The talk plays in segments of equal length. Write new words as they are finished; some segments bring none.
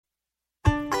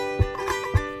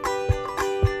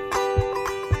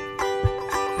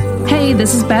Hey,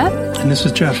 this is Beth. And this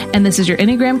is Jeff. And this is your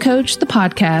Enneagram Coach, the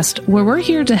podcast, where we're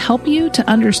here to help you to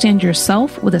understand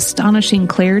yourself with astonishing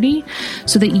clarity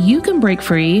so that you can break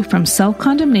free from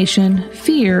self-condemnation,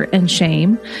 fear, and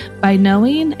shame by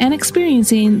knowing and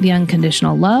experiencing the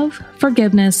unconditional love,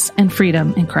 forgiveness, and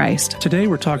freedom in Christ. Today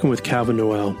we're talking with Calvin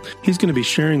Nowell. He's going to be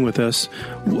sharing with us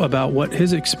about what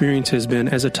his experience has been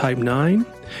as a Type 9,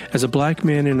 as a Black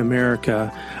man in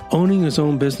America, owning his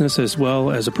own business as well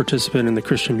as a participant in the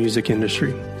Christian music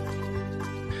industry.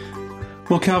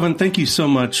 Well, Calvin, thank you so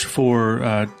much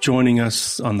for joining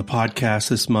us on the podcast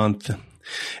this month.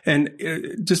 And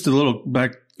just a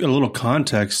little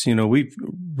context, we're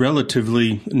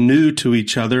relatively new to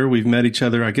each other. We've met each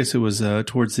other, I guess it was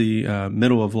towards the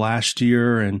middle of last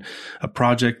year, and a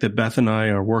project that Beth and I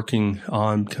are working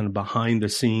on kind of behind the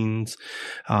scenes.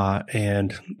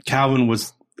 And Calvin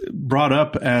was brought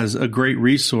up as a great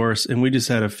resource, and we just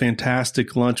had a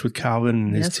fantastic lunch with Calvin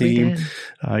and his team.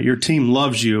 Your team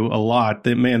loves you a lot.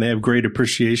 They have great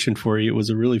appreciation for you. It was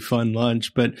a really fun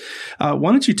lunch. But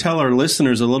why don't you tell our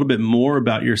listeners a little bit more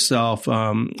about yourself?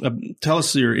 Tell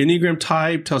us your Enneagram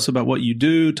type. Tell us about what you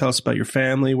do. Tell us about your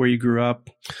family, where you grew up,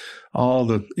 all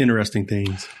the interesting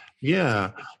things.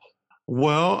 Yeah.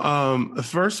 Well,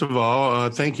 first of all,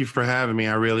 thank you for having me.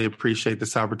 I really appreciate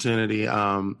this opportunity.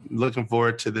 Looking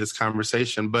forward to this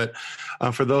conversation. But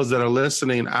for those that are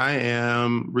listening, I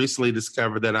am recently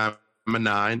discovered that I'm a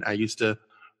 9. I used to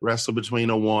wrestle between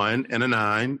a 1 and a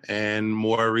 9. And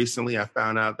more recently, I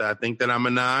found out that I think that I'm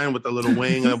a 9 with a little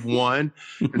wing of 1.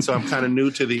 And so I'm kind of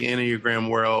new to the Enneagram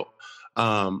world.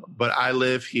 But I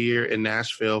live here in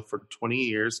Nashville for 20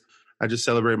 years. I just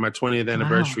celebrated my 20th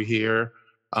anniversary here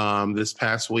this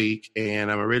past week, and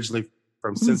I'm originally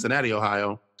from Cincinnati,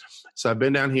 Ohio. So I've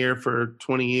been down here for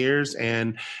 20 years,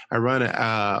 and I run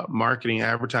a marketing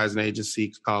advertising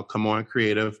agency called Come On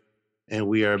Creative, and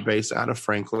we are based out of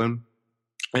Franklin.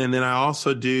 And then I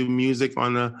also do music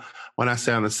when I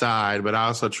say on the side, but I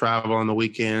also travel on the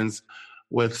weekends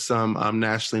with some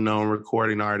nationally known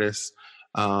recording artists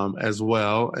as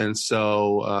well. And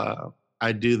so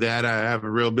I do that. I have a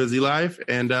real busy life,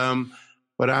 and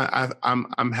but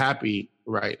I'm happy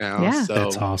right now. Yeah. So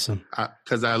that's awesome.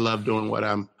 Because I love doing what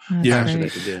I'm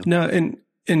passionate to do. Now,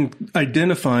 in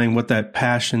identifying what that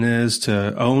passion is,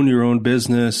 to own your own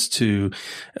business, to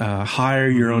hire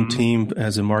your own team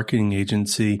as a marketing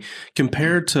agency,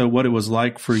 compared to what it was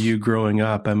like for you growing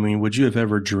up, I mean, would you have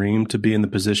ever dreamed to be in the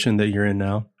position that you're in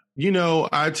now?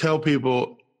 I tell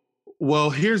people,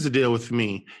 well, here's the deal with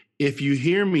me. If you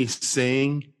hear me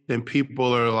sing, then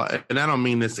people are like, and I don't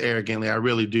mean this arrogantly, I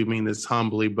really do mean this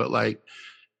humbly, but like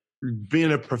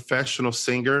being a professional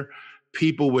singer,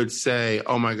 people would say,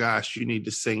 oh my gosh, you need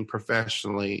to sing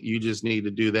professionally. You just need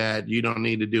to do that. You don't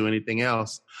need to do anything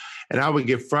else. And I would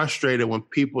get frustrated when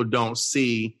people don't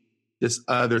see this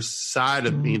other side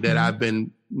of me that I've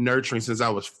been nurturing since I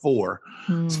was 4.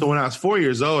 So when I was 4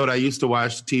 years old, I used to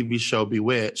watch the TV show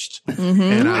Bewitched,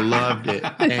 and I loved it.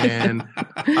 And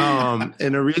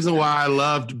the reason why I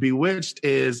loved Bewitched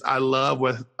is I love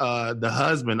what the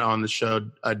husband on the show,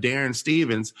 Darren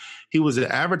Stevens, he was an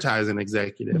advertising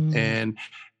executive, and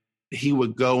he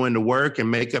would go into work and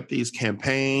make up these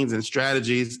campaigns and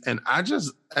strategies. And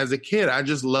as a kid, I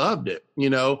just loved it,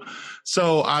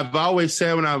 So I've always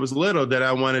said when I was little that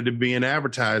I wanted to be in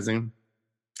advertising.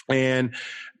 And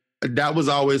that was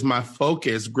always my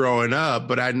focus growing up,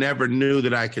 but I never knew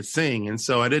that I could sing. And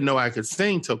so I didn't know I could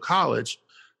sing till college.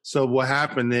 So what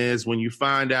happened is when you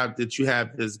find out that you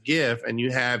have this gift and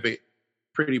you have it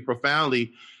pretty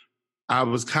profoundly, I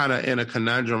was kind of in a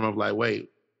conundrum of like,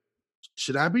 wait,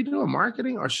 should I be doing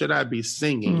marketing or should I be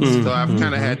singing? So I've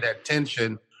kind of had that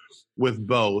tension with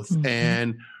both.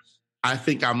 And I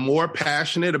think I'm more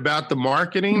passionate about the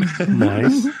marketing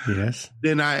Nice. Yes.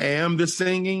 than I am the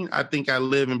singing. I think I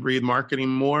live and breathe marketing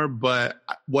more. But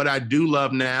what I do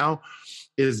love now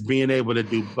is being able to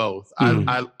do both.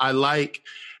 I like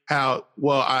how,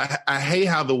 I hate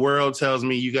how the world tells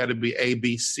me you got to be A,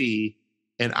 B, C.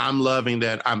 And I'm loving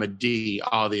that I'm a D,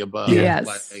 all the above. Yes.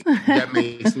 Like, that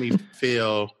makes me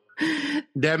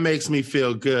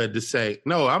feel good to say,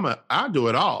 no, I'll do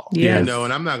it all. Yes. And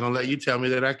I'm not going to let you tell me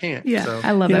that I can't. Yeah, So.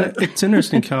 I love it. It's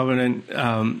interesting, Calvin.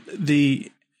 And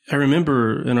I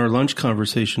remember in our lunch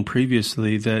conversation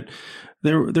previously that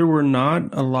there were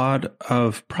not a lot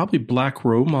of probably Black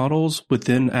role models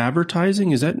within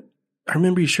advertising. I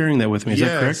remember you sharing that with me. Is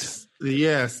that correct?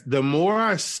 Yes. The more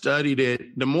I studied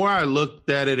it, the more I looked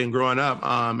at it and growing up.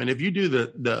 And if you do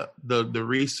the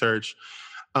research,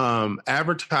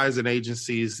 advertising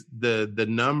agencies, the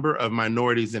number of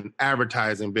minorities in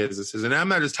advertising businesses, and I'm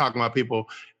not just talking about people,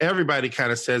 everybody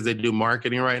kind of says they do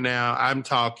marketing right now. I'm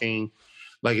talking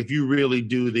like if you really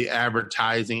do the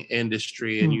advertising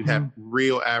industry and you have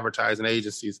real advertising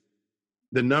agencies,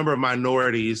 the number of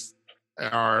minorities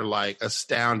are like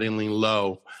astoundingly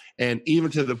low. And even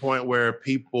to the point where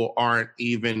people aren't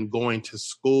even going to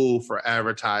school for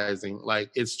advertising.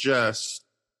 Like it's just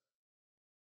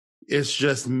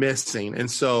missing.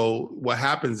 And so what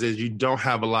happens is you don't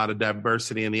have a lot of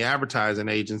diversity in the advertising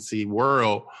agency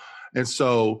world. And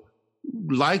so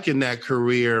liking that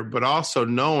career, but also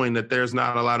knowing that there's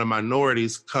not a lot of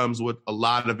minorities comes with a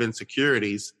lot of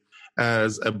insecurities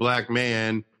as a Black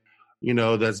man, you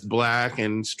know, that's Black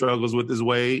and struggles with his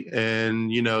weight.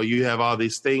 And, you know, you have all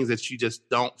these things that you just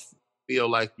don't feel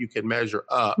like you can measure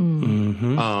up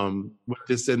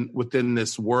within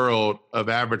this world of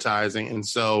advertising. And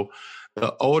so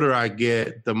the older I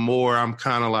get, the more I'm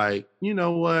kind of like, you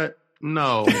know what?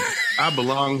 No, I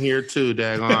belong here too,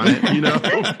 daggone it, you know?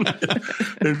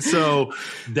 And so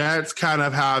that's kind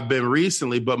of how I've been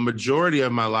recently. But majority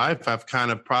of my life, I've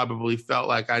kind of probably felt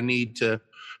like I need to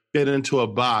fit into a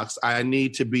box. I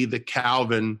need to be the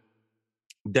Calvin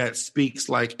that speaks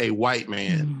like a white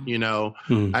man, you know?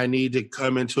 I need to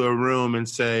come into a room and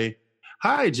say,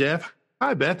 hi, Jeff.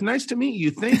 Hi, Beth. Nice to meet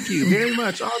you. Thank you very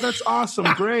much. Oh, that's awesome.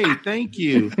 Great. Thank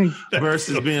you.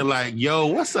 Versus being like, yo,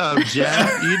 what's up,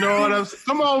 Jeff? You know what I'm saying?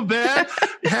 Come on, Beth.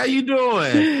 How you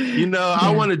doing? You know,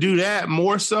 I want to do that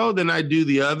more so than I do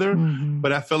the other.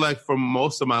 But I feel like for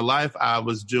most of my life, I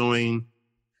was doing,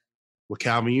 well,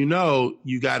 Calvin, you know,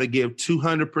 you got to give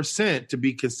 200% to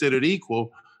be considered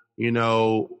equal. You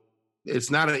know, it's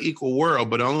not an equal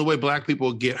world, but the only way Black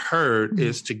people get heard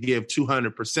is to give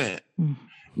 200%.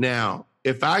 Now,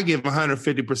 if I give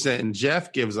 150% and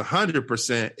Jeff gives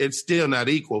 100%, it's still not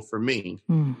equal for me.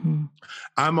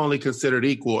 I'm only considered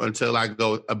equal until I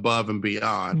go above and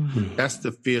beyond. That's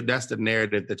the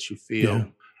narrative that you feel. Yeah.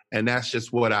 And that's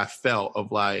just what I felt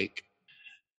of like,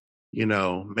 you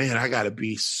know, man, I got to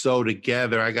be so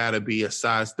together. I got to be a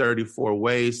size 34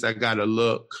 waist. I got to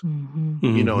look,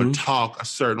 you know, and talk a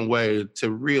certain way to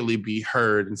really be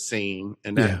heard and seen.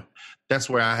 And that's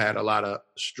where I had a lot of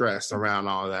stress around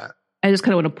all that. I just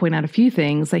kind of want to point out a few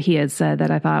things that he had said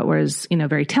that I thought was, you know,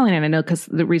 very telling. And I know because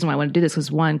the reason why I want to do this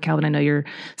was one, Calvin, I know you're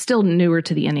still newer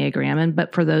to the Enneagram,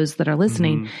 but for those that are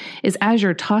listening, is as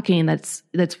you're talking, that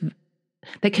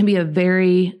can be a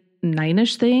very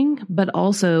 9-ish thing, but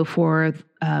also for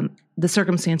the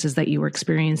circumstances that you were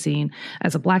experiencing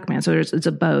as a Black man. So it's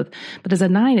a both. But as a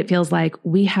 9, it feels like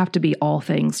we have to be all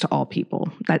things to all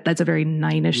people. That's a very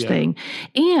 9-ish thing.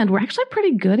 And we're actually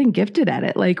pretty good and gifted at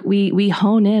it. Like we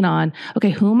hone in on, okay,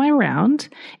 who am I around?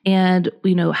 And,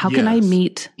 you know, how can I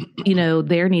meet, you know,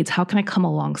 their needs? How can I come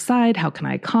alongside? How can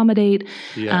I accommodate?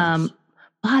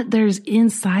 But there's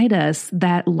inside us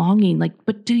that longing, like,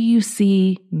 but do you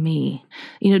see me?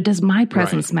 You know, does my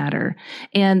presence matter?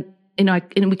 And, you know,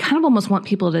 and we kind of almost want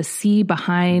people to see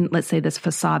behind, let's say, this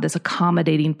facade, this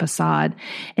accommodating facade,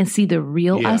 and see the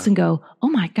real us and go, oh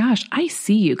my gosh, I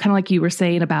see you. Kind of like you were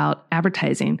saying about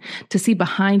advertising, to see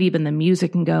behind even the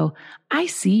music and go, I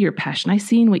see your passion. I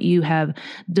see what you have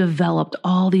developed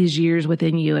all these years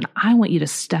within you. And I want you to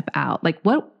step out. Like,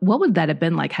 what would that have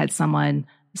been like had someone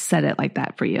said it like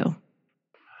that for you?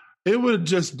 It would have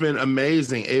just been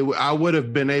amazing. I would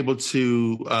have been able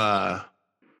to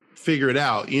figure it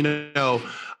out. You know,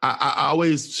 I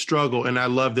always struggle, and I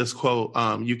love this quote,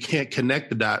 you can't connect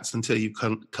the dots until you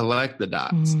collect the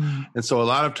dots. And so a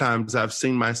lot of times I've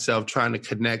seen myself trying to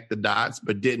connect the dots,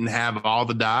 but didn't have all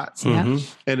the dots. And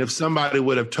if somebody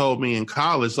would have told me in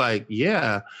college, like,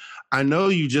 yeah, I know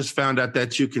you just found out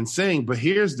that you can sing, but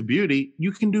here's the beauty,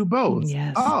 you can do both.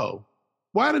 Oh,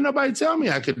 why did nobody tell me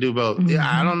I could do both? Yeah,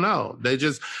 I don't know.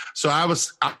 So I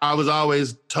was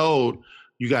always told,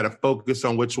 you got to focus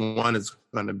on which one it's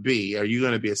going to be. Are you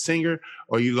going to be a singer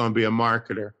or are you going to be a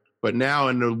marketer? But now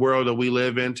in the world that we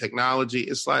live in, technology,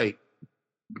 it's like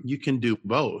you can do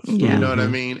both. You know what I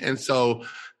mean? And so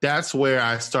that's where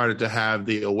I started to have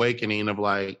the awakening of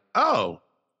like, oh,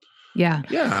 yeah.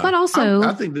 But also,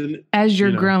 I think as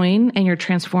you're growing and you're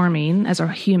transforming as a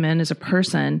human, as a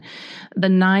person, the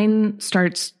 9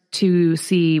 starts to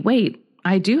see, wait,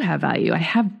 I do have value. I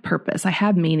have purpose. I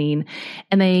have meaning.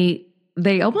 And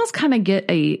they almost kind of get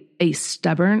a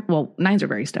stubborn, well, 9s are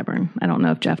very stubborn. I don't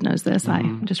know if Jeff knows this.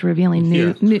 I'm just revealing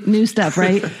new stuff,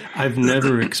 right? I've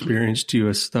never experienced you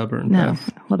as stubborn. No.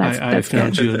 Well, that's I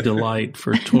found you a delight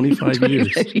for 25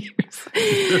 years.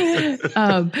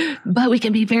 But we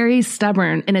can be very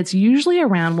stubborn, and it's usually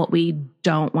around what we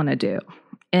don't want to do.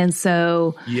 And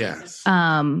so, yes,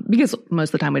 because most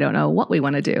of the time we don't know what we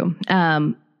want to do.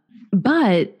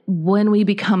 But when we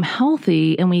become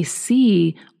healthy and we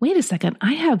see, wait a second,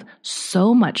 I have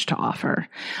so much to offer.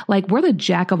 Like we're the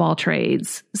jack of all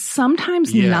trades,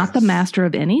 sometimes not the master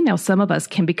of any. Now, some of us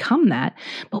can become that,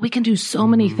 but we can do so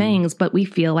many things, but we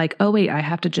feel like, oh, wait, I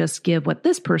have to just give what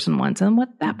this person wants and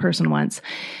what that person wants.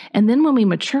 And then when we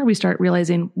mature, we start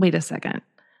realizing, wait a second,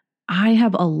 I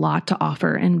have a lot to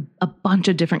offer in a bunch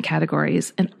of different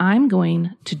categories, and I'm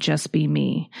going to just be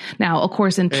me. Now, of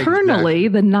course, internally,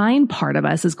 the 9 part of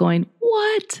us is going,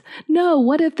 what? No,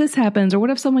 what if this happens? Or what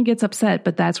if someone gets upset?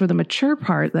 But that's where the mature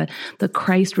part, the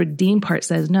Christ redeemed part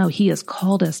says, no, he has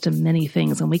called us to many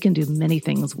things, and we can do many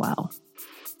things well.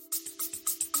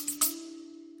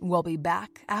 We'll be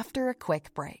back after a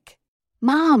quick break.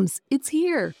 Moms, it's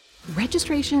here.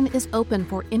 Registration is open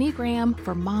for Enneagram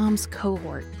for Moms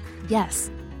cohort. Yes,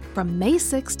 from May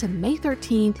 6th to May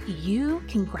 13th, you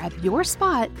can grab your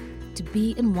spot to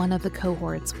be in one of the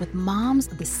cohorts with moms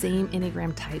of the same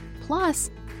Enneagram type,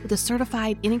 plus with a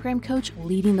certified Enneagram coach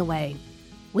leading the way.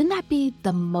 Wouldn't that be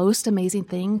the most amazing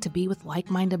thing to be with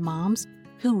like-minded moms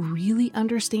who really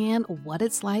understand what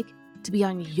it's like to be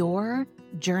on your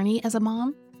journey as a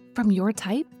mom from your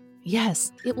type?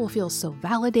 Yes, it will feel so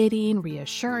validating,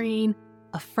 reassuring,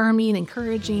 affirming,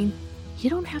 encouraging. You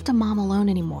don't have to mom alone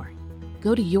anymore.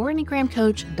 Go to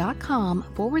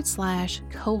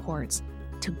yourenneagramcoach.com/cohorts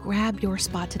to grab your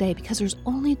spot today because there's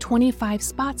only 25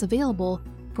 spots available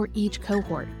for each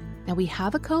cohort. Now we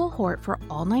have a cohort for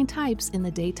all 9 types in the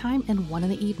daytime and 1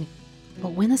 in the evening.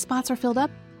 But when the spots are filled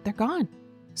up, they're gone.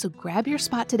 So grab your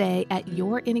spot today at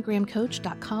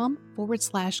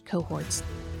yourenneagramcoach.com/cohorts.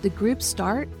 The groups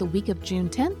start the week of June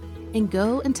 10th and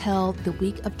go until the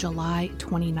week of July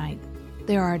 29th.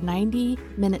 There are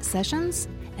 90-minute sessions,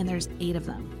 and there's 8 of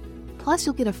them. Plus,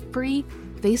 you'll get a free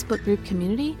Facebook group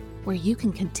community where you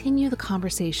can continue the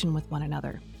conversation with one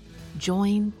another.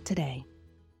 Join today.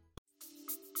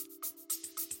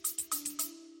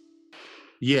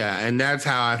 Yeah, and that's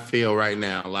how I feel right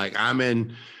now. Like I'm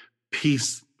in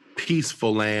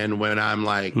peaceful land when I'm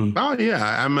like, oh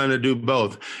yeah, I'm going to do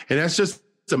both. And that's just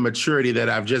a maturity that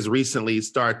I've just recently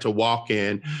started to walk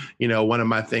in. You know, one of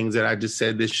my things that I just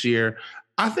said this year,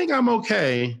 I think I'm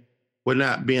okay with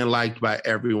not being liked by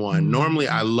everyone. Normally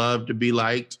I love to be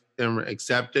liked and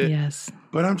accepted. Yes.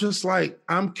 But I'm just like,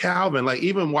 I'm Calvin. Like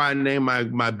even why I named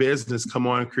my business Come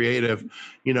On Creative,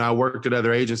 you know, I worked at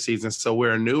other agencies and so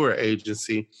we're a newer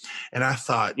agency. And I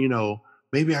thought, you know,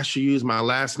 maybe I should use my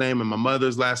last name and my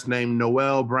mother's last name,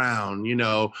 Nowell Brown. You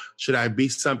know, should I be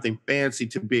something fancy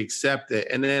to be accepted?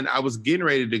 And then I was getting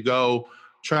ready to go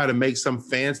try to make some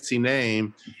fancy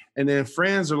name. And then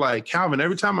friends are like, Calvin,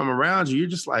 every time I'm around you, you're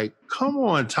just like, come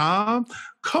on, Tom.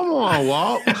 Come on,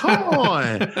 Walt. Come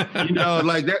on. You know,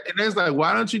 like that. And it's like,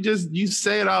 why don't you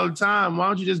say it all the time? Why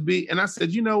don't you just be? And I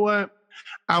said, you know what?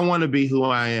 I want to be who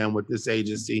I am with this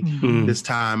agency this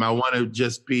time. I want to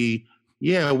just be,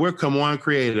 yeah, we're Come On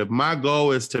Creative. My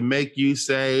goal is to make you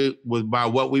say by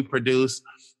what we produce,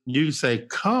 you say,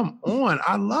 come on,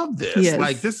 I love this. Yes.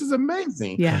 Like, this is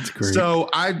amazing. Yeah. That's great. So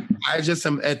I just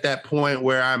am at that point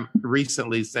where I'm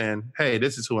recently saying, hey,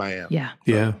 this is who I am. Yeah.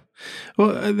 Yeah.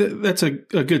 Well, that's a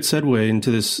good segue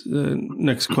into this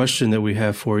next question that we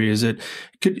have for you. Is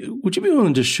would you be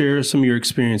willing to share some of your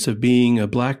experience of being a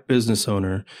Black business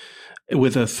owner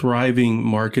with a thriving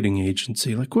marketing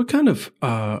agency? Like what kind of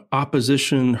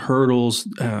opposition, hurdles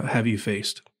have you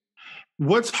faced?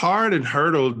 What's hard and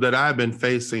hurdle that I've been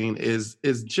facing is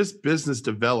just business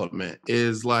development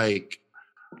is like,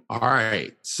 all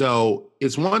right, so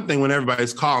it's one thing when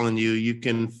everybody's calling you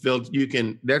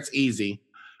can that's easy.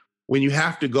 When you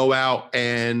have to go out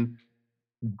and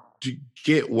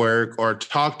get work or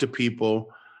talk to people,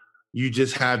 you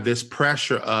just have this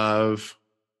pressure of,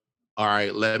 all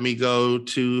right, let me go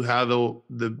to how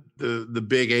the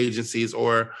big agencies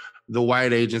or the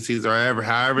white agencies or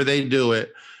however they do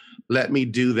it. Let me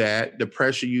do that. The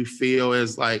pressure you feel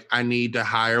is like, I need to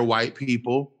hire white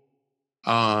people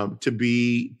to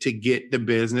get the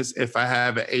business. If I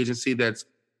have an agency that's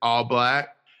all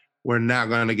Black, we're not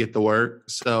going to get the work.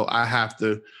 So I have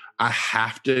to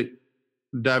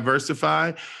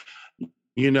diversify,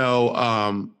 you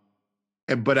know.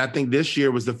 But I think this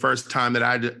year was the first time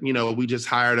that we just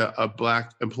hired a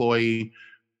Black employee.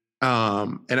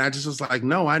 And I just was like,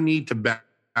 no, I need to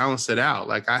balance it out.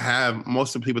 Like I have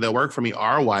most of the people that work for me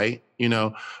are white, you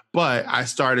know, but I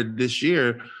started this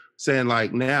year saying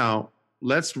like, now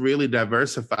let's really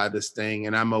diversify this thing.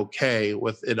 And I'm okay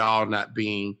with it all not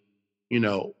being, you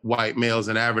know, white males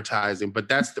in advertising, but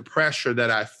that's the pressure that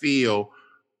I feel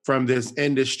from this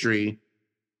industry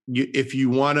if you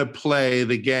want to play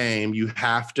the game, you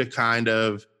have to kind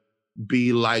of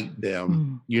be like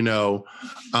them,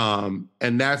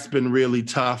 and that's been really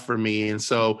tough for me. And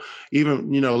so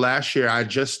even, last year I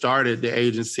just started the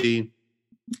agency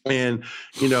and,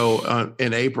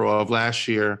 in April of last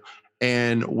year.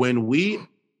 And when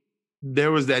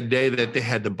there was that day that they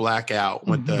had the blackout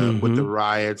with the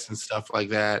riots and stuff like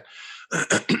that.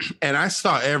 And I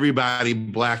saw everybody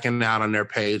blacking out on their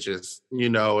pages,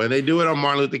 and they do it on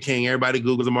Martin Luther King. Everybody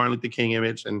Googles the Martin Luther King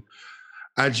image. And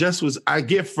I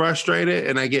get frustrated,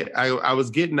 and I was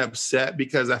getting upset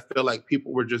because I feel like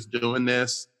people were just doing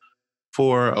this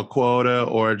for a quota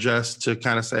or just to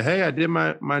kind of say, hey, I did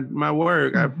my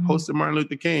work. I posted Martin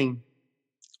Luther King.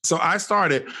 So I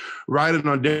started writing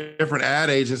on different ad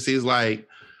agencies like,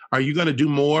 are you going to do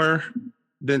more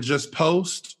than just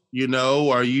post? Do you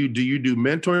do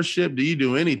mentorship? Do you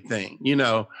do anything?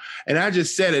 And I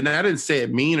just said it, and I didn't say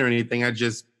it mean or anything. I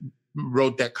just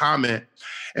wrote that comment.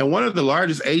 And one of the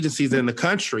largest agencies in the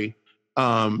country,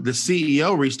 the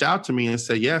CEO reached out to me and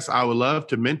said, yes, I would love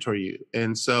to mentor you.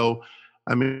 And so,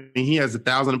 he has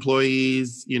 1,000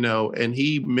 employees, and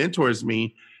he mentors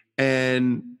me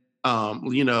and,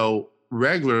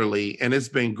 regularly. And it's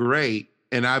been great.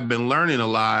 And I've been learning a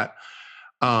lot.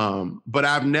 But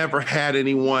I've never had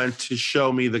anyone to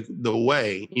show me the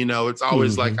way. It's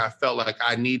always like I felt like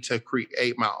I need to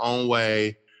create my own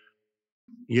way,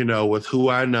 with who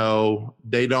I know.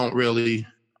 They don't really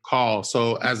call.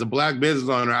 So as a Black business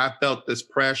owner, I felt this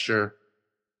pressure.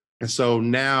 And so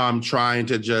now I'm trying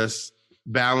to just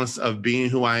balance of being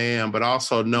who I am, but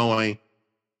also knowing,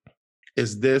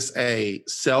 is this a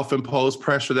self-imposed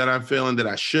pressure that I'm feeling that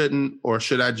I shouldn't, or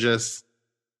should I just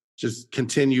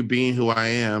continue being who I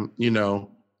am,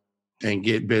 and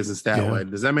get business that way?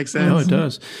 Does that make sense? No, it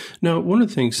does. Now, one of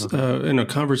the things in a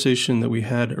conversation that we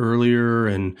had earlier,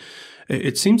 and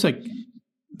it seems like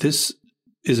this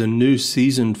is a new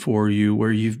season for you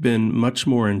where you've been much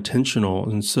more intentional.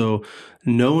 And so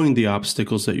knowing the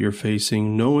obstacles that you're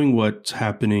facing, knowing what's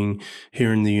happening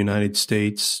here in the United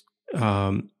States,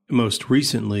 most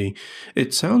recently,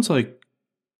 it sounds like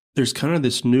there's kind of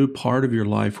this new part of your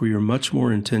life where you're much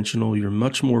more intentional, you're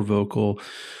much more vocal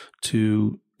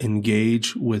to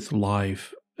engage with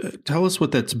life. Tell us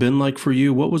what that's been like for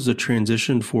you. What was the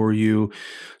transition for you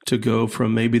to go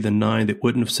from maybe the 9 that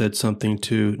wouldn't have said something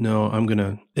to, no, I'm going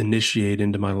to initiate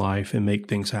into my life and make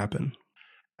things happen?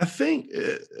 I think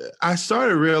I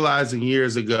started realizing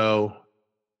years ago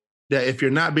that if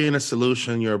you're not being a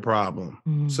solution, you're a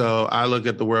problem. So I look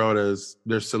at the world as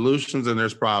there's solutions and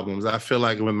there's problems. I feel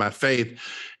like with my faith,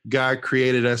 God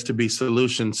created us to be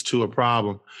solutions to a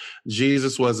problem.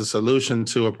 Jesus was a solution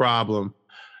to a problem,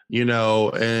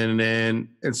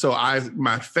 and so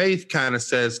my faith kind of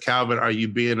says, Calvin, are you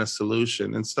being a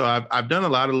solution? And so I've done a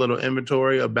lot of little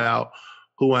inventory about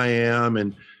who I am,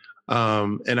 and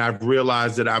I've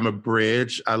realized that I'm a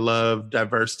bridge. I love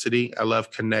diversity. I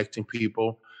love connecting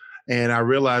people. And I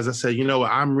realized, I said,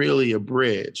 I'm really a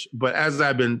bridge. But as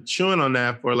I've been chewing on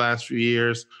that for the last few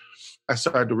years, I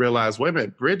started to realize, wait a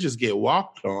minute, bridges get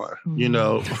walked on,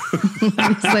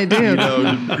 Yes, they do.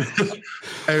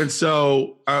 And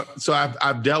so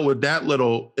I've dealt with that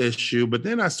little issue. But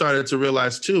then I started to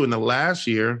realize, too, in the last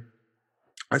year,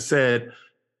 I said,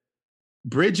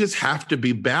 bridges have to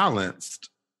be balanced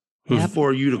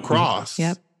for you to cross.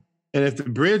 Yep. And if the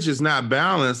bridge is not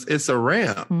balanced, it's a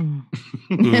ramp.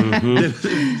 It's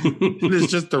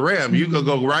just a ramp. You can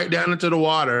go right down into the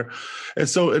water. And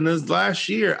so in this last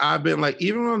year, I've been like,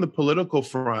 even on the political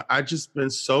front, I just been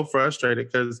so frustrated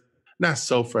because, not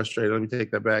so frustrated, let me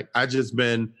take that back. I just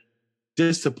been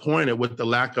disappointed with the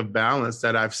lack of balance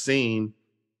that I've seen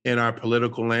in our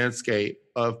political landscape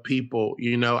of people.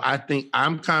 I think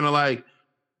I'm kind of like,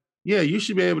 yeah, you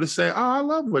should be able to say, oh, I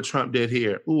love what Trump did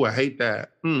here. Ooh, I hate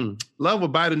that. Love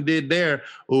what Biden did there.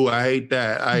 Ooh, I hate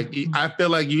that. I feel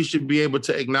like you should be able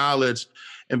to acknowledge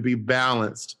and be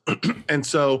balanced. And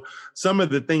so some of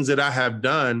the things that I have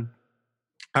done,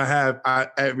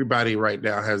 everybody right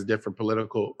now has different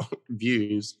political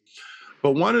views.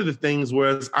 But one of the things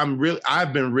was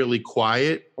I've been really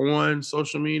quiet on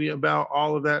social media about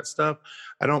all of that stuff.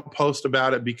 I don't post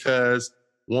about it because,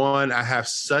 one, I have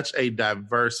such a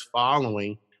diverse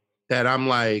following that I'm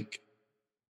like,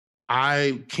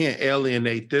 I can't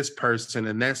alienate this person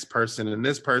and this person and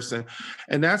this person.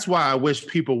 And that's why I wish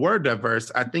people were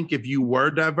diverse. I think if you were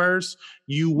diverse,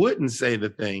 you wouldn't say the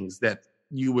things that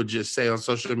you would just say on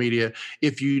social media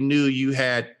if you knew you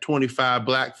had 25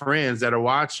 Black friends that are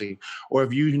watching, or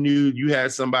if you knew you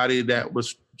had somebody that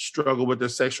was struggle with their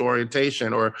sexual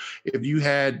orientation, or if you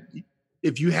had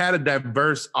if you had a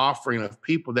diverse offering of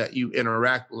people that you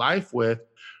interact life with,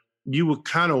 you would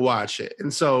kind of watch it.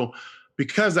 And so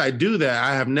because I do that,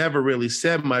 I have never really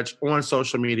said much on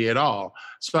social media at all.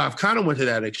 So I've kind of went to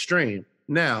that extreme.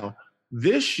 Now,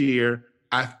 this year,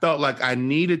 I felt like I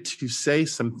needed to say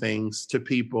some things to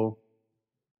people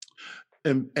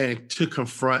and to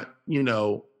confront,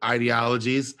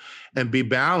 ideologies and be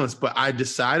balanced. But I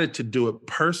decided to do it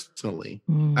personally.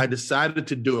 I decided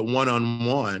to do it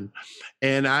one-on-one.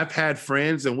 And I've had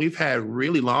friends and we've had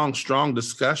really long, strong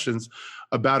discussions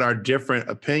about our different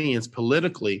opinions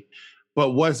politically.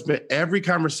 But what's been every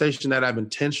conversation that I've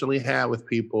intentionally had with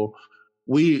people,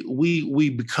 we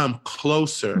become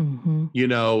closer.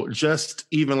 Just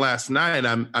even last night,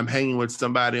 I'm hanging with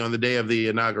somebody on the day of the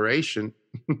inauguration,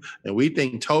 and we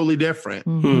think totally different.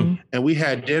 And we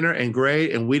had dinner and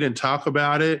great, and we didn't talk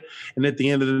about it. And at the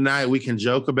end of the night, we can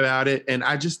joke about it. And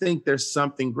I just think there's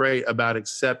something great about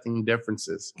accepting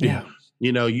differences. Yeah.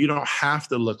 You don't have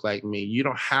to look like me. You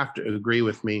don't have to agree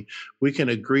with me. We can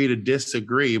agree to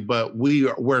disagree, but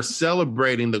we're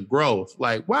celebrating the growth.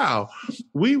 Like, wow,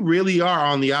 we really are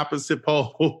on the opposite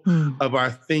pole of our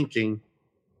thinking.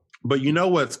 But you know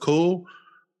what's cool?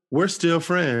 We're still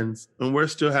friends and we're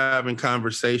still having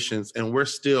conversations and we're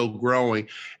still growing.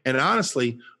 And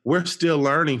honestly, we're still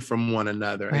learning from one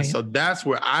another. Right. And so that's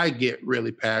where I get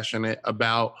really passionate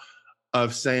about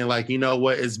of saying, like, you know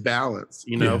what, is balance.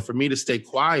 For me to stay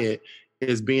quiet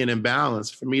is being in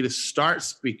balance. For me to start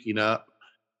speaking up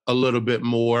a little bit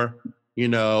more,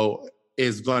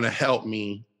 is going to help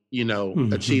me,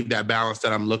 achieve that balance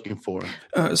that I'm looking for.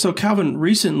 So Calvin,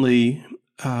 recently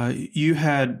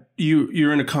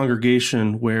you're in a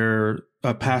congregation where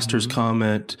a pastor's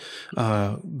comment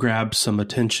grabbed some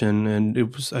attention, and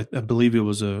it was, I believe it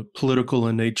was a political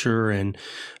in nature, and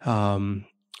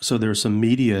so there's some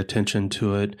media attention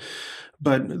to it.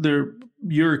 But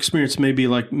your experience may be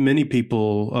like many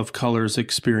people of color's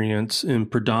experience in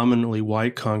predominantly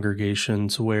white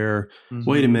congregations where,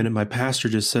 wait a minute, my pastor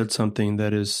just said something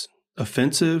that is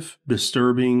offensive,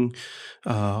 disturbing,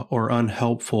 or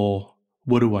unhelpful.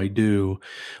 What do I do?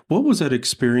 What was that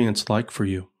experience like for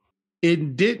you?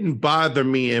 It didn't bother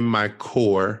me in my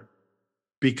core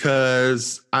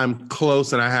because I'm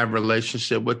close and I have a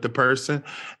relationship with the person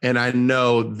and I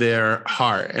know their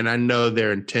heart and I know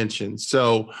their intention.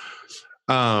 So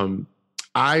I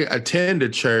attend a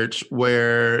church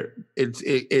where it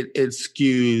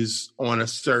skews on a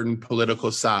certain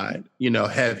political side,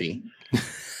 heavy.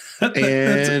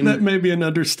 That may be an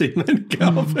understatement,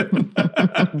 Calvin.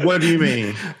 What do you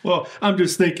mean? Well, I'm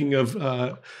just thinking of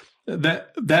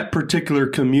that particular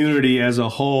community as a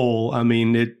whole. I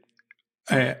mean, listen,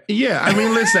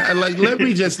 like, let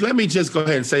me just go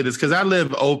ahead and say this because I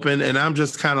live open and I'm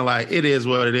just kind of like, it is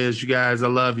what it is. You guys, I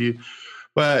love you.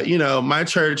 But, my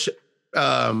church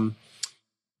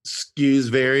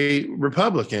skews very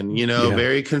Republican,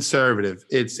 very conservative.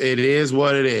 It is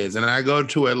what it is. And I go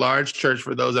to a large church,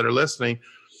 for those that are listening,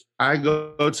 I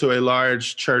go to a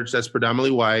large church that's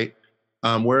predominantly white,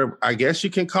 where I guess you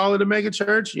can call it a mega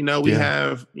church. We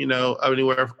have,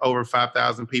 anywhere over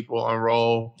 5,000 people on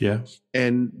roll. Yeah.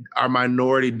 And our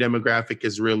minority demographic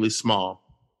is really small.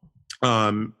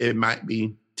 It might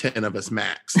be 10 of us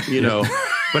max,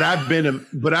 but I've been a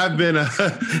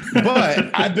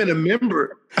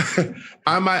member.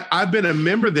 I've been a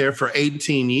member there for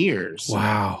 18 years.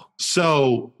 Wow.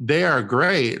 So they are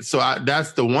great. So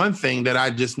that's the one thing that I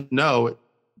just know,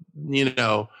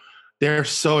 they're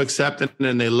so accepting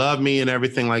and they love me and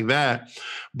everything like that.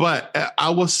 But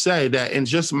I will say that in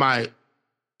just my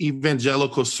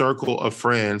evangelical circle of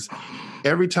friends,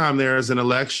 every time there is an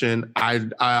election, I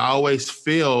always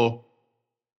feel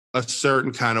a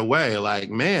certain kind of way. Like,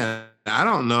 man, I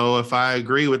don't know if I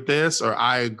agree with this or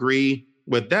I agree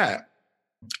with that.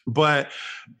 But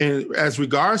as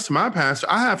regards to my pastor,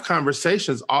 I have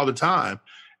conversations all the time.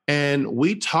 And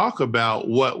we talk about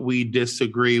what we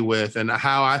disagree with and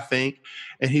how I think.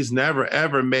 And he's never,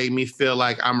 ever made me feel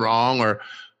like I'm wrong or,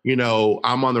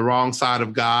 I'm on the wrong side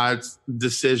of God's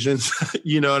decisions.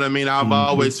 You know what I mean? I've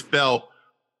always felt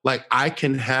like I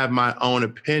can have my own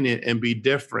opinion and be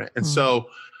different. And so,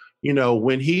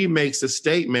 when he makes a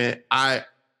statement, I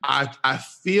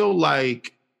feel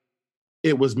like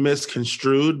it was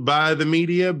misconstrued by the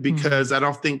media because I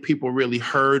don't think people really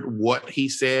heard what he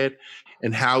said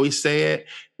and how he said it.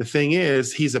 The thing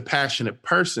is, he's a passionate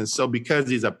person. So because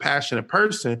he's a passionate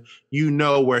person,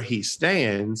 where he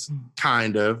stands,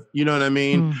 kind of, you know what I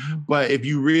mean? But if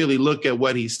you really look at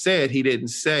what he said, he didn't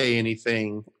say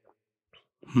anything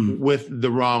with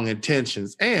the wrong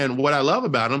intentions. And what I love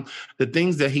about him, the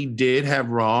things that he did have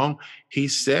wrong, he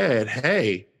said,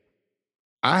 hey,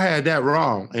 I had that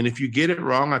wrong. And if you get it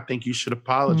wrong, I think you should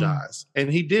apologize.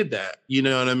 And he did that. You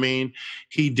know what I mean?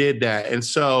 He did that. And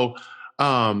so,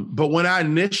 but when I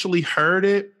initially heard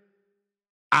it,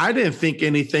 I didn't think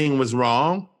anything was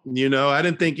wrong. You know, I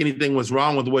didn't think anything was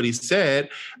wrong with what he said.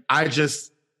 I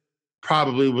just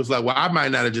probably was like, well, I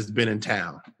might not have just been in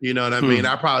town. You know what I mean?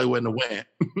 I probably wouldn't have went,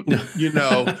 you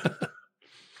know.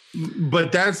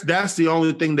 But that's the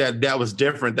only thing that was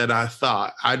different that I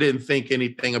thought. I didn't think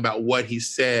anything about what he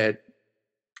said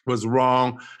was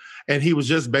wrong. And he was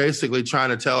just basically trying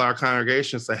to tell our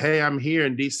congregation, say, hey, I'm here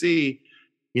in DC.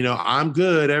 You know, I'm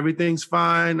good. Everything's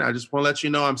fine. I just want to let you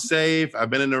know I'm safe. I've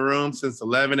been in the room since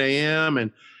 11 a.m.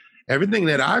 and everything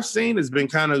that I've seen has been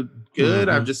kind of good.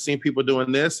 I've just seen people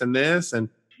doing this and this. And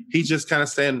he's just kind of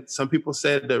saying, some people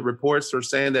said that reports are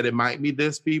saying that it might be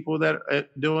this people that are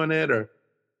doing it,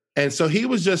 and so he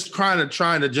was just trying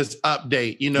to just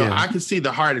update. You know, I could see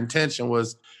the heart intention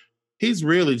was he's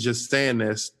really just saying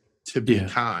this to be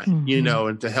kind, you know,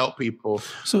 and to help people.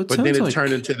 So but then it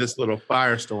turned into this little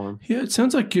firestorm. Yeah, it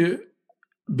sounds like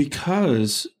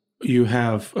because you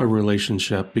have a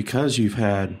relationship, because you've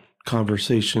had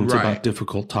conversations about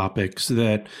difficult topics,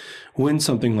 that when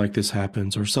something like this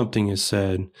happens or something is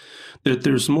said, that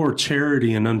there's more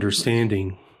charity and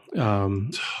understanding.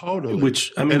 Totally.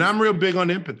 Which, I mean, and I'm real big on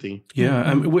empathy. Yeah.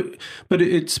 I mean, but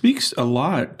it speaks a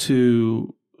lot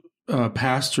to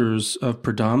pastors of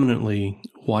predominantly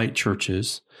white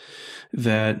churches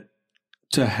that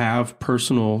to have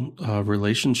personal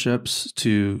relationships,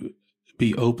 to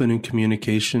be open in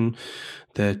communication,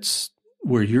 that's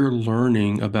where you're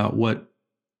learning about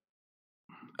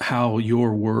how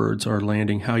your words are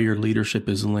landing, how your leadership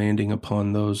is landing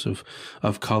upon those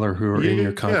of color who are in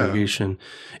your congregation.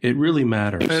 It really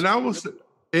matters. And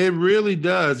it really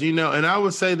does, you know, and I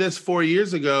would say this 4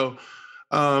 years ago,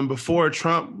 before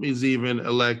Trump was even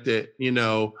elected, you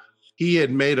know, he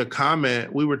had made a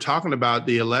comment. We were talking about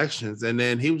the elections, and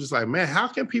then he was just like, man, how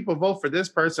can people vote for this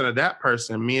person or that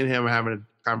person? Me and him were having a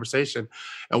conversation.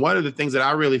 And one of the things that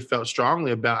I really felt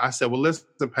strongly about, I said, well, listen,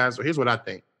 Pastor, here's what I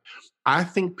think. I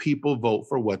think people vote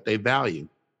for what they value.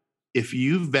 If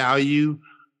you value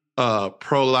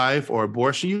pro-life or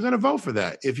abortion, you're going to vote for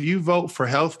that. If you vote for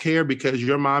health care because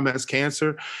your mom has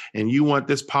cancer and you want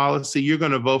this policy, you're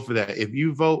going to vote for that. If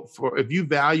you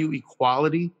value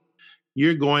equality,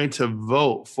 you're going to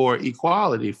vote for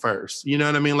equality first. You know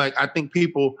what I mean? Like, I think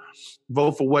people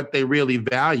vote for what they really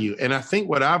value. And I think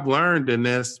what I've learned in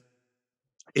this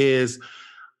is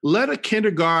let a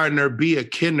kindergartner be a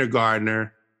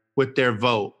kindergartner with their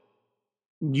vote.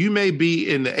 You may be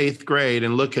in the 8th grade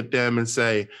and look at them and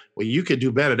say, well, you could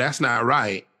do better. That's not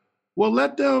right. Well,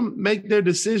 let them make their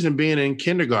decision being in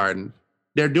kindergarten.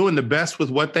 They're doing the best with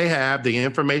what they have, the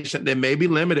information. They may be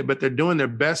limited, but they're doing their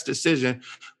best decision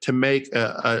to make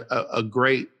a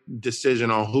great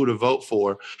decision on who to vote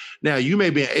for. Now, you may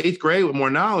be in 8th grade with more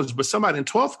knowledge, but somebody in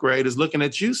 12th grade is looking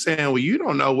at you saying, well, you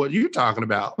don't know what you're talking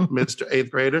about, Mr.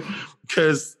 8th grader,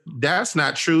 because that's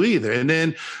not true either. And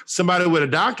then somebody with a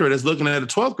doctorate is looking at a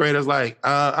 12th grader is like,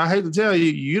 I hate to tell you,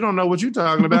 you don't know what you're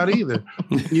talking about either.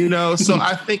 You know, so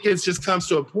I think it just comes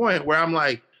to a point where I'm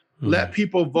like, let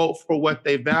people vote for what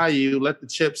they value, let the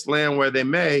chips land where they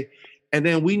may, and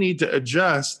then we need to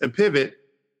adjust and pivot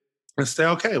and say,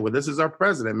 okay, well, this is our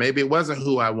president. Maybe it wasn't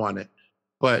who I wanted,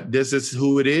 but this is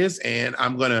who it is, and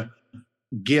I'm going to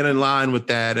get in line with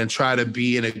that and try to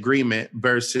be in agreement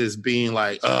versus being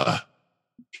like,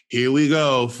 here we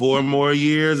go, 4 more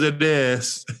years of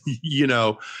this, you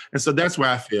know? And so that's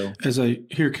where I feel. As I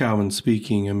hear Calvin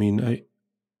speaking, I mean,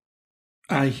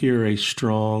 I hear a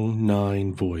strong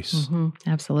 9 voice.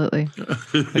 Absolutely.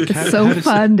 It's so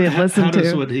fun to listen to. How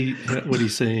does what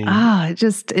he's saying?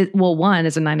 One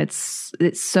is a 9. It's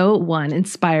so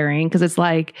inspiring, because it's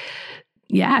like,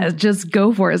 yeah, just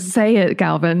go for it. Say it,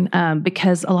 Calvin.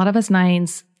 Because a lot of us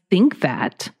 9s think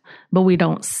that, but we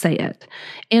don't say it.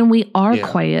 And we are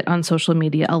quiet on social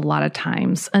media a lot of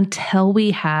times until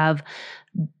we have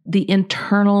the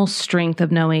internal strength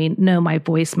of knowing, no, my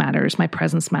voice matters, my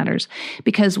presence matters,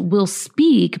 because we'll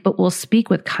speak, but we'll speak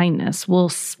with kindness. We'll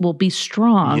be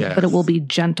strong, but it will be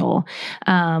gentle.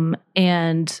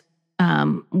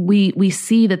 We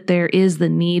see that there is the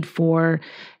need for,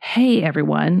 hey,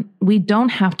 everyone, we don't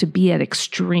have to be at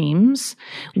extremes.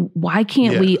 Why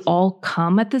can't we all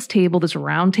come at this table, this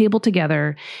round table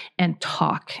together, and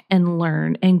talk and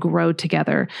learn and grow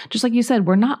together? Just like you said,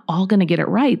 we're not all going to get it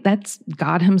right. That's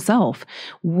God himself.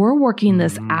 We're working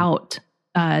this out,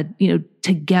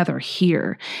 together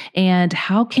here. And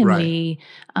how can we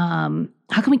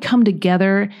come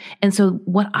together? And so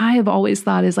what I have always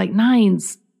thought is like,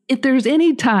 9s, if there's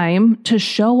any time to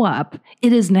show up,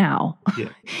 it is now. Yeah,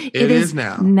 it is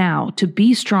now. Now to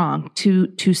be strong,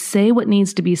 to say what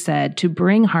needs to be said, to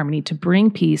bring harmony, to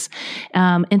bring peace,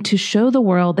 and to show the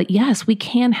world that yes, we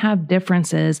can have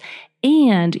differences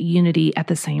and unity at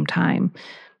the same time.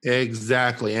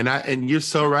 Exactly. And you're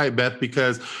so right, Beth,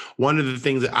 because one of the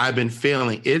things that I've been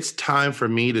feeling, it's time for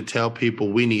me to tell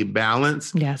people we need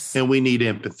balance. Yes. And we need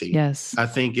empathy. Yes. I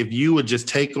think if you would just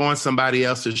take on somebody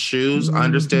else's shoes,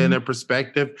 understand their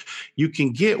perspective, you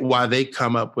can get why they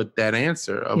come up with that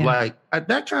answer of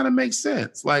that kind of makes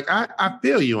sense. Like, I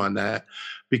feel you on that.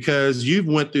 Because you've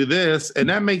went through this and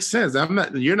that makes sense.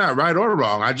 You're not right or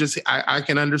wrong. I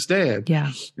can understand.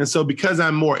 Yeah. And so because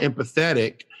I'm more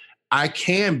empathetic, I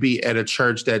can be at a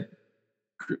church that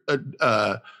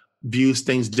views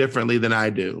things differently than I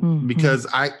do because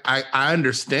I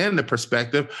understand the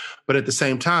perspective, but at the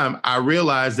same time, I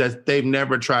realize that they've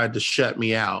never tried to shut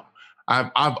me out.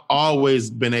 I've always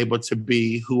been able to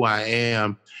be who I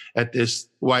am at this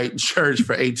white church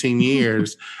for 18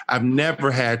 years. I've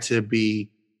never had to be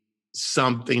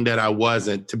something that I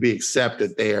wasn't to be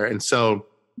accepted there. And so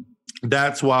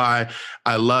that's why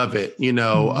I love it, you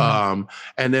know.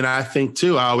 And then I think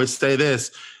too, I always say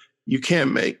this, you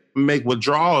can't make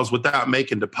withdrawals without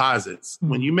making deposits.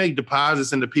 When you make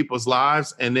deposits into people's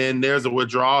lives and then there's a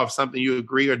withdrawal of something you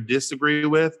agree or disagree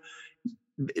with,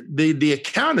 the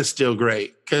account is still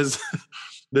great because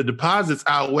the deposits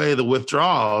outweigh the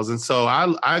withdrawals. And so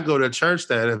I go to a church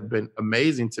that have been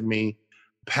amazing to me.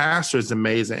 Pastor is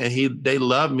amazing and they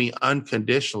love me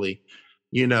unconditionally.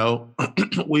 You know,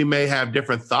 we may have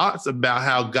different thoughts about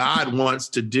how God wants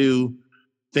to do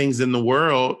things in the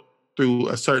world through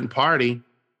a certain party,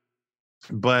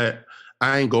 but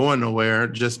I ain't going nowhere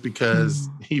just because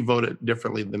he voted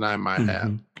differently than I might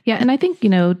have. Yeah. And I think,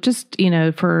 just,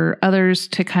 for others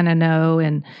to kind of know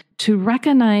and to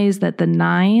recognize that the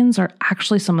 9s are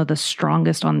actually some of the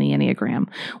strongest on the Enneagram.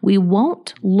 We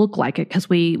won't look like it because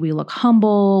we look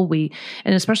humble.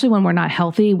 And especially when we're not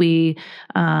healthy, we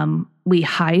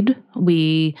hide,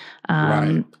 we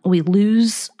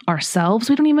lose ourselves.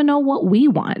 We don't even know what we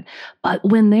want. But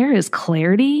when there is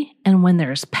clarity and when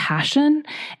there's passion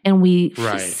and we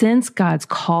sense God's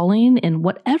calling in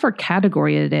whatever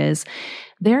category it is,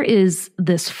 there is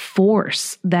this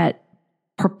force that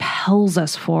propels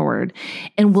us forward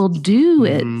and we'll do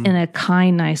it in a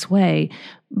kind, nice way,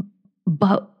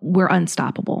 but we're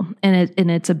unstoppable. And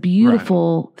it's a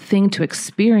beautiful thing to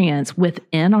experience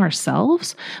within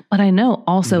ourselves. But I know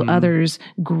also others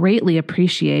greatly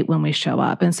appreciate when we show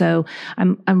up. And so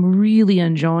I'm really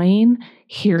enjoying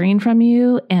hearing from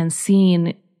you and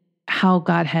seeing how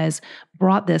God has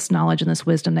brought this knowledge and this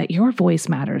wisdom that your voice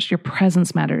matters, your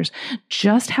presence matters,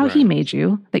 just how he made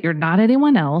you, that you're not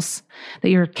anyone else, that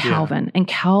you're Calvin. Yeah. And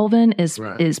Calvin is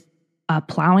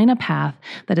plowing a path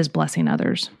that is blessing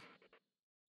others.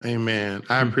 Amen.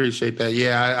 I appreciate that.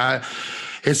 Yeah,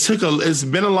 it's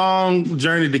been a long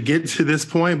journey to get to this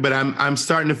point, but I'm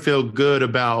starting to feel good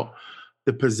about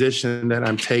the position that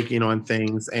I'm taking on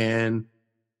things and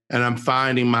I'm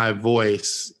finding my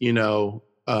voice,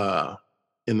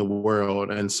 in the world.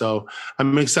 And so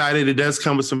I'm excited. It does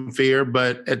come with some fear,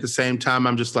 but at the same time,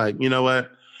 I'm just like, you know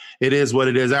what? It is what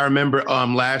it is. I remember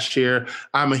last year,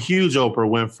 I'm a huge Oprah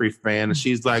Winfrey fan, and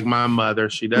she's like my mother.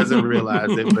 She doesn't realize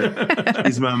it, but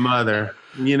she's my mother,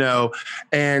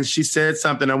 and she said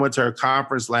something. I went to her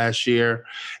conference last year,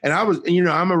 and I was,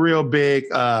 I'm a real big,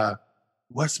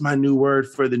 what's my new word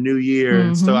for the new year?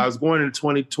 And so I was going into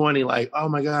 2020 like, oh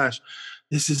my gosh,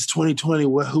 this is 2020.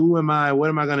 Who am I? What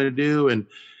am I going to do? And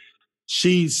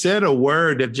she said a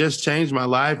word that just changed my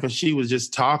life. And she was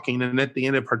just talking. And at the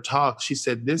end of her talk, she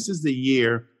said, this is the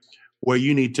year where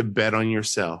you need to bet on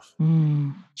yourself.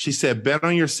 She said, bet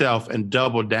on yourself and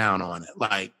double down on it.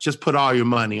 Like, just put all your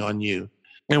money on you.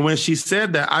 And when she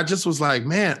said that, I just was like,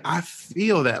 man, I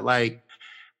feel that. Like,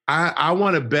 I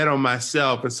want to bet on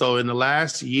myself. And so in the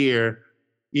last year,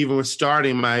 even with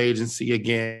starting my agency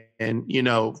again, and,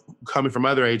 coming from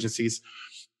other agencies,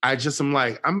 I'm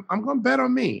like, I'm going to bet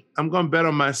on me. I'm going to bet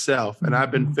on myself. And I've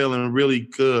been feeling really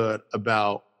good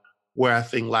about where I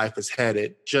think life is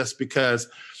headed just because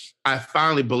I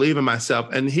finally believe in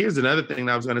myself. And here's another thing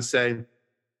that I was going to say.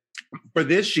 For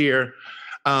this year,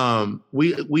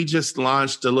 we just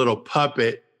launched a little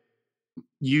puppet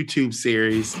YouTube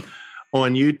series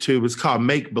on YouTube. It's called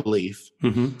Make Believe.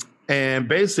 And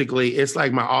basically, it's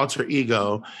like my alter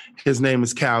ego. His name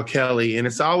is Cal Kelly, and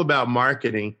it's all about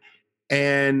marketing.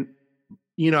 And,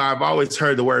 I've always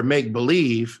heard the word make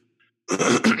believe,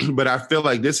 but I feel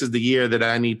like this is the year that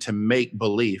I need to make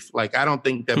belief. Like, I don't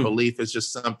think that belief is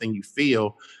just something you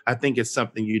feel. I think it's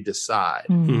something you decide,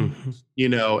 you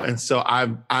know? And so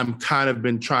I'm kind of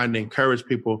been trying to encourage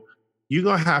people, you're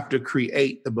going to have to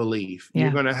create the belief. Yeah.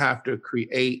 You're going to have to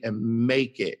create and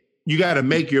make it. You got to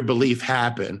make your belief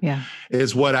happen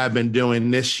is what I've been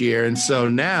doing this year. And so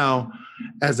now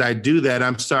as I do that,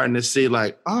 I'm starting to see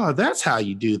like, oh, that's how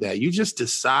you do that. You just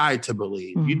decide to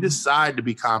believe. You decide to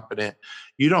be confident.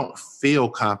 You don't feel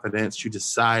confidence. You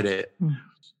decide it,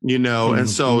 you know? And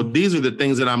so these are the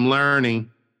things that I'm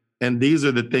learning. And these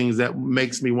are the things that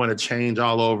makes me want to change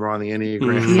all over on the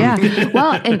Enneagram. Yeah.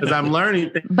 Well, because I'm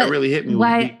learning things that really hit me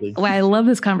deeply. Why I love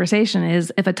this conversation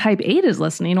is if a type 8 is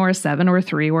listening, or a 7 or a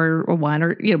 3 or a 1,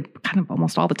 or, you know, kind of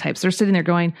almost all the types, they're sitting there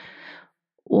going,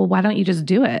 well, why don't you just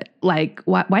do it? Like,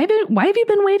 why have you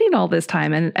been waiting all this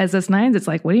time? And as us 9s, it's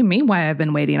like, what do you mean why I've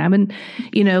been waiting? I've been,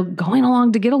 you know, going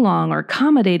along to get along, or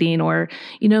accommodating, or,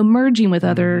 you know, merging with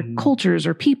other cultures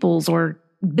or peoples or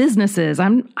businesses.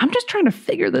 I'm just trying to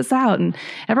figure this out. And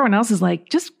everyone else is like,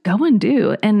 just go and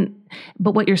do.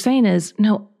 But what you're saying is,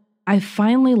 no, I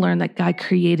finally learned that God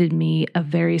created me a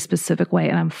very specific way,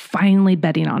 and I'm finally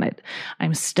betting on it.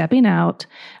 I'm stepping out,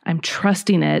 I'm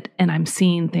trusting it, and I'm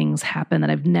seeing things happen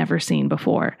that I've never seen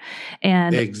before.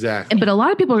 And exactly. But a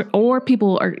lot of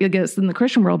people are, I guess, in the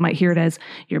Christian world might hear it as,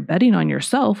 you're betting on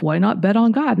yourself. Why not bet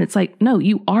on God? And it's like, no,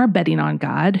 you are betting on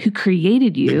God, who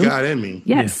created you. The God in me.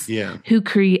 Yes. Yeah. Who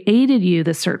created you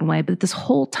this certain way. But this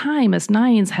whole time, as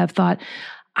 9s have thought,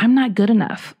 I'm not good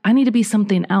enough. I need to be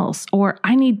something else, or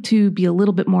I need to be a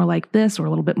little bit more like this or a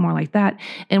little bit more like that.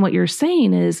 And what you're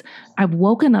saying is, I've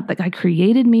woken up that God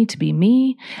created me to be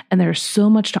me, and there's so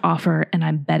much to offer, and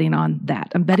I'm betting on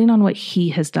that. I'm betting on what He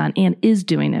has done and is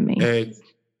doing in me.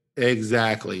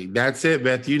 Exactly. That's it,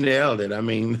 Beth. You nailed it. I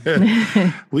mean,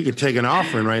 we could take an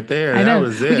offering right there. I know. That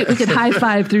was it. We could high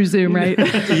five through Zoom, right?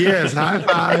 Yes, high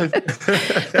five.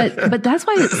 but that's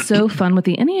why it's so fun with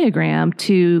the Enneagram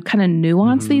to kind of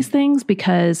nuance these things,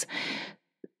 because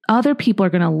other people are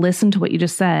going to listen to what you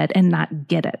just said and not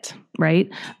get it, right?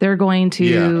 They're going to,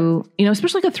 you know,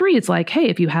 especially like a 3, it's like, hey,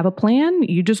 if you have a plan,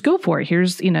 you just go for it.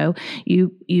 Here's, you know,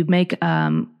 you make,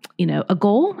 you know, a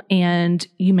goal and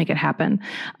you make it happen.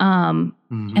 And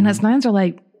as 9s are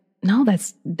like, no,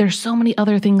 there's so many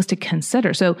other things to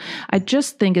consider. So I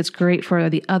just think it's great for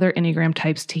the other Enneagram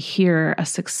types to hear a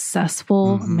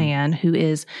successful man who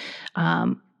is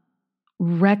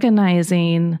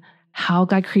recognizing how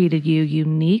God created you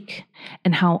unique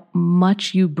and how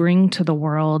much you bring to the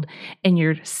world, and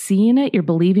you're seeing it, you're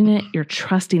believing it, you're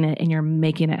trusting it, and you're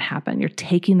making it happen. You're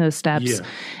taking those steps. Yeah.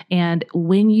 And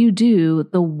when you do,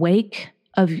 the wake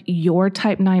of your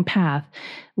type 9 path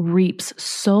reaps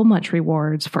so much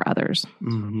rewards for others.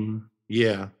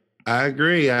 Yeah, I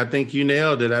agree. I think you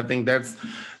nailed it. I think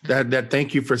that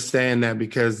thank you for saying that,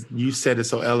 because you said it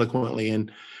so eloquently,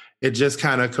 and it just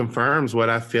kind of confirms what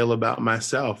I feel about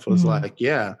myself. It was like,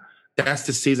 yeah, that's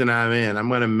the season I'm in. I'm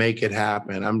going to make it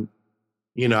happen.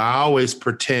 You know, I always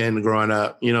pretend growing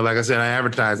up, you know, like I said, I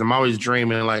advertise. I'm always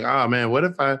dreaming like, oh man, what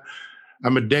if I'm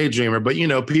a daydreamer? But, you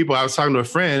know, I was talking to a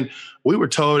friend, we were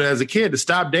told as a kid to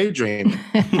stop daydreaming,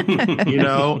 you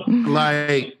know,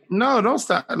 like, no, don't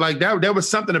stop. Like that was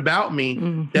something about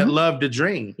me that loved to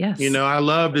dream. Yes. You know, I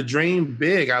love to dream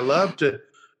big. I love to,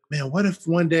 man, what if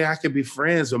one day I could be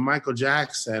friends with Michael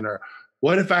Jackson? Or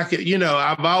what if I could, you know,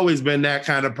 I've always been that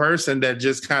kind of person that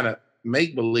just kind of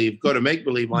go to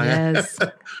make-believe land. Yes.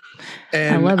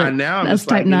 And I love it. now I'm That's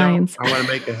just like, type 9s. I want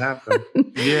to make it happen.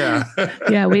 Yeah.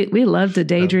 Yeah, we love to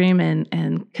daydream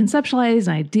and conceptualize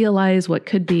and idealize what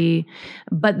could be,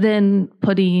 but then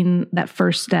putting that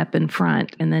first step in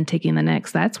front and then taking the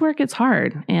next, that's where it gets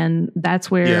hard. And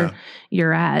that's where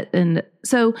you're at. And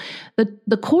so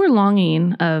the core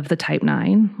longing of the type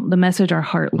 9, the message our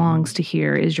heart longs to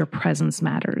hear, is your presence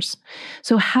matters.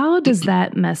 So how does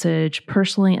that message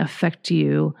personally affect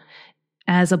you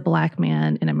as a Black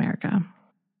man in America?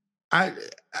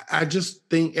 I just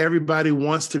think everybody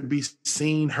wants to be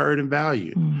seen, heard, and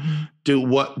valued.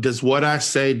 Does what I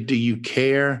say, do you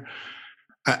care?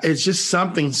 It's just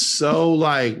something so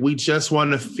like, we just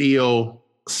want to feel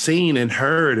seen and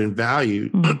heard and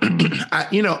valued. I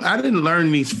didn't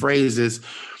learn these phrases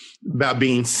about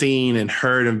being seen and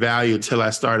heard and valued till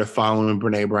I started following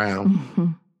Brene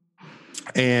Brown.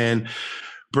 And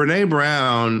Brene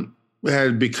Brown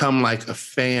had become like a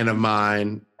fan of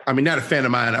mine. I mean, not a fan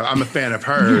of mine. I'm a fan of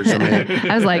hers. I mean,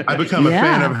 I was like, I become a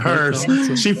fan of hers.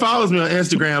 She follows me on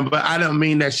Instagram, but I don't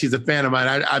mean that she's a fan of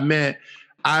mine. I meant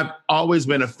I've always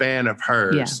been a fan of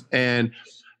hers. Yeah. And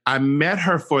I met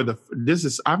her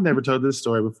I've never told this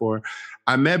story before.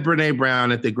 I met Brene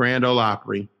Brown at the Grand Ole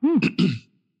Opry.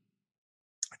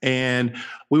 And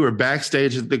we were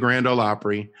backstage at the Grand Ole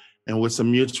Opry and with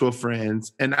some mutual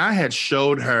friends. And I had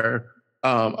showed her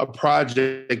a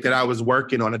project that I was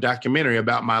working on, a documentary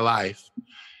about my life.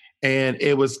 And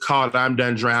it was called I'm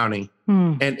Done Drowning.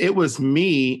 And it was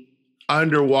me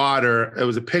underwater. It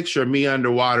was a picture of me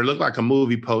underwater. It looked like a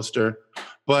movie poster.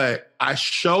 But I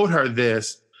showed her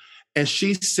this, and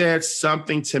she said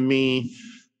something to me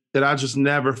that I'll just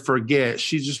never forget.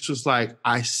 She just was like,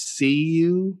 I see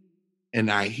you. And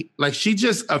she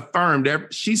just affirmed,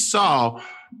 she saw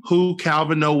who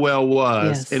Calvin Nowell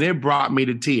was, and it brought me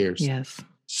to tears. Yes.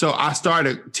 So I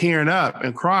started tearing up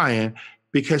and crying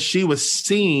because she was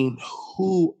seeing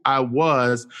who I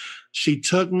was. She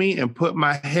took me and put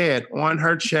my head on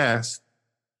her chest,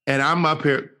 and I'm up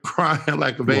here crying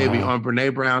like a baby on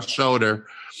Brene Brown's shoulder.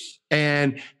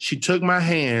 And she took my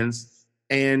hands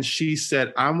and she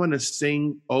said, I'm going to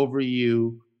sing over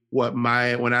you when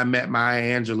I met Maya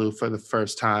Angelou for the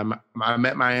first time. I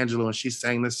met Maya Angelou and she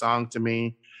sang this song to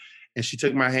me, and she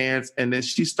took my hands and then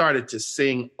she started to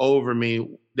sing over me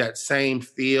that same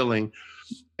feeling.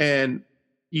 And,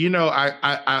 you know,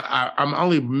 I'm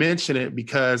only mentioning it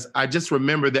because I just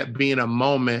remember that being a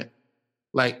moment,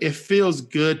 like it feels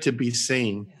good to be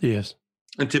seen. Yes.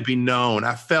 And to be known.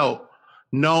 I felt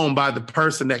known by the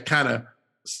person that kind of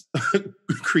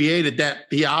created that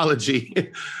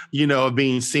theology, you know, of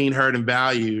being seen, heard, and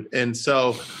valued. And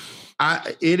so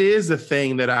it is a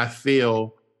thing that I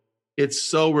feel it's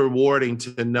so rewarding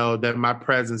to know that my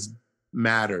presence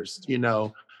matters, you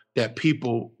know, that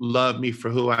people love me for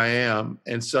who I am.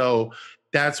 And so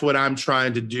that's what I'm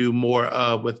trying to do more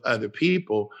of with other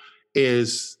people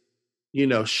is, you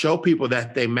know, show people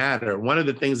that they matter. One of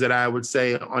the things that I would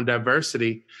say on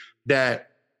diversity that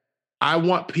I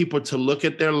want people to look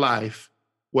at their life,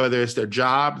 whether it's their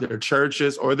job, their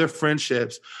churches, or their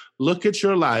friendships, look at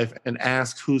your life and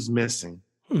ask who's missing.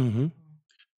 Mm-hmm.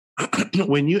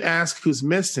 When you ask who's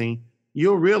missing,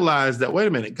 you'll realize that, wait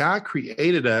a minute, God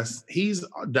created us. He's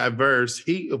diverse.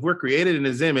 If we're created in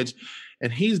his image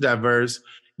and he's diverse,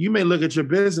 you may look at your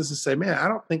business and say, man, I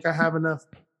don't think I have enough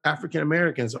African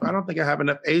Americans, or I don't think I have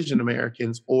enough Asian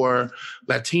Americans or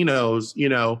Latinos, you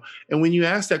know. And when you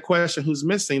ask that question, who's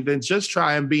missing, then just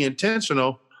try and be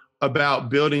intentional about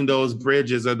building those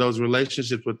bridges or those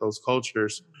relationships with those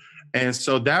cultures. And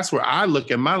so that's where I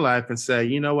look at my life and say,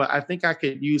 you know what, I think I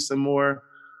could use some more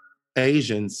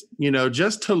Asians, you know,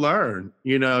 just to learn.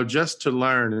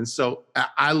 And so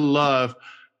I love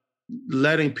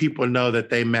letting people know that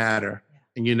they matter,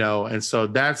 you know. And so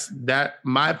that's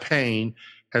my pain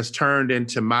has turned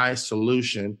into my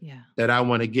solution that I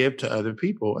want to give to other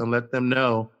people and let them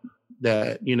know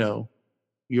that, you know,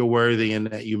 you're worthy and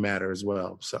that you matter as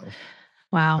well. So,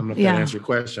 wow. I don't know if that answers your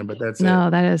question, but that's no,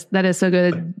 that is so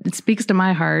good. It speaks to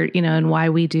my heart, you know, and why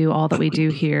we do all that we do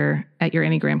here at Your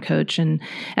Enneagram Coach. And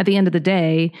at the end of the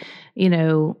day, you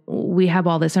know, we have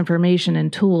all this information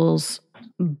and tools,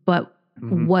 but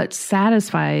what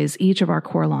satisfies each of our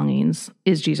core longings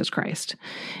is Jesus Christ.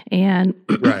 And,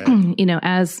 you know,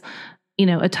 as, you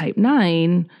know, a type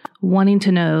 9, wanting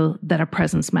to know that our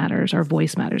presence matters, our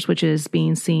voice matters, which is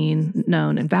being seen,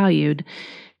 known, and valued,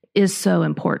 is so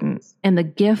important. And the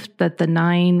gift that the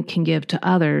 9 can give to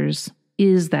others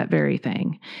is that very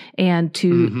thing, and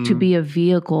to be a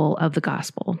vehicle of the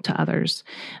gospel to others.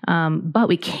 But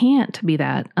we can't be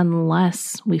that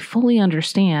unless we fully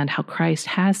understand how Christ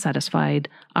has satisfied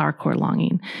our core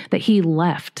longing, that he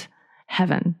left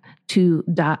heaven to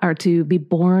die, or to be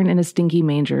born in a stinky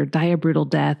manger, die a brutal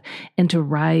death, and to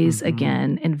rise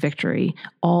again in victory,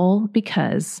 all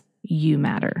because you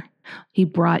matter. He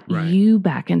brought you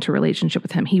back into relationship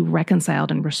with him. He reconciled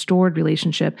and restored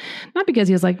relationship, not because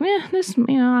he was like, this,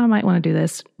 you know, I might want to do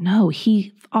this. No,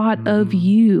 he thought of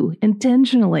you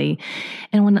intentionally.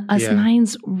 And when us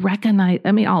 9s recognize,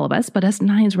 I mean, all of us, but us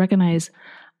 9s recognize,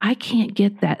 I can't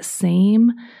get that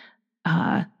same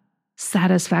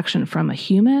satisfaction from a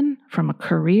human, from a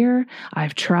career.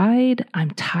 I've tried,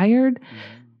 I'm tired.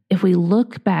 If we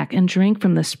look back and drink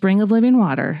from the spring of living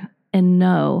water, and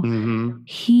know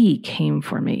he came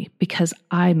for me because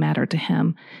I matter to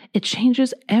him, it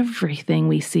changes everything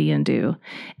we see and do.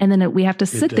 And then we have to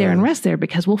sit there and rest there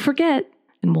because we'll forget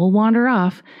and we'll wander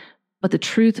off. But the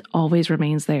truth always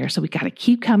remains there. So we got to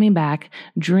keep coming back,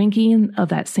 drinking of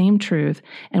that same truth,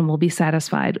 and we'll be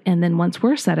satisfied. And then once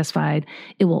we're satisfied,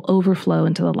 it will overflow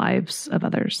into the lives of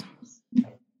others.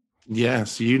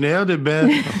 Yes, you nailed it,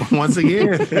 Beth. Once again,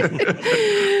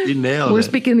 you nailed it. We're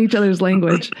speaking each other's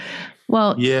language.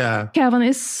 Well, yeah, Calvin,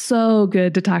 it's so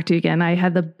good to talk to you again. I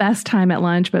had the best time at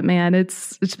lunch, but man,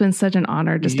 it's been such an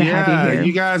honor just to have you here.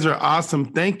 You guys are awesome.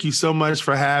 Thank you so much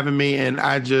for having me. And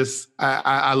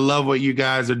I love what you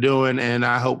guys are doing, and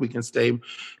I hope we can stay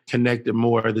connected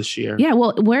more this year. Yeah.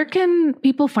 Well, where can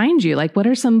people find you? Like, what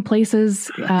are some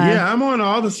places? I'm on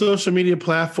all the social media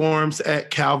platforms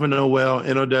at Calvin Nowell,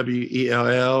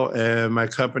 Nowell. And my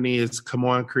company is Come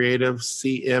On Creative,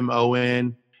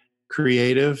 CMON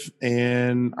Creative.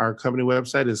 And our company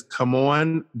website is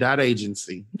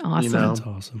comeon.agency. Awesome. That's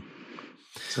awesome.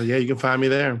 So you can find me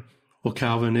there. Well,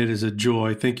 Calvin, it is a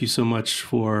joy. Thank you so much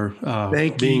for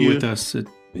being with us. It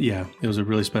was a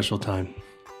really special time.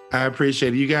 I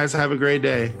appreciate it. You guys have a great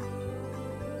day.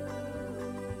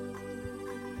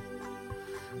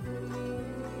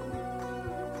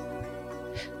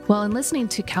 Well, in listening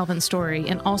to Calvin's story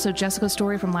and also Jessica's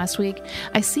story from last week,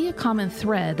 I see a common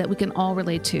thread that we can all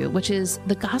relate to, which is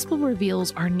the gospel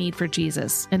reveals our need for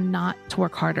Jesus and not to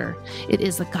work harder. It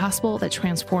is the gospel that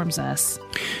transforms us.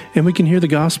 And we can hear the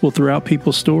gospel throughout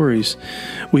people's stories.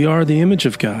 We are the image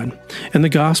of God, and the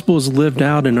gospel is lived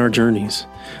out in our journeys.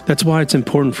 That's why it's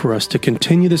important for us to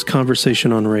continue this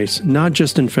conversation on race, not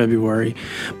just in February,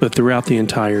 but throughout the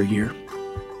entire year.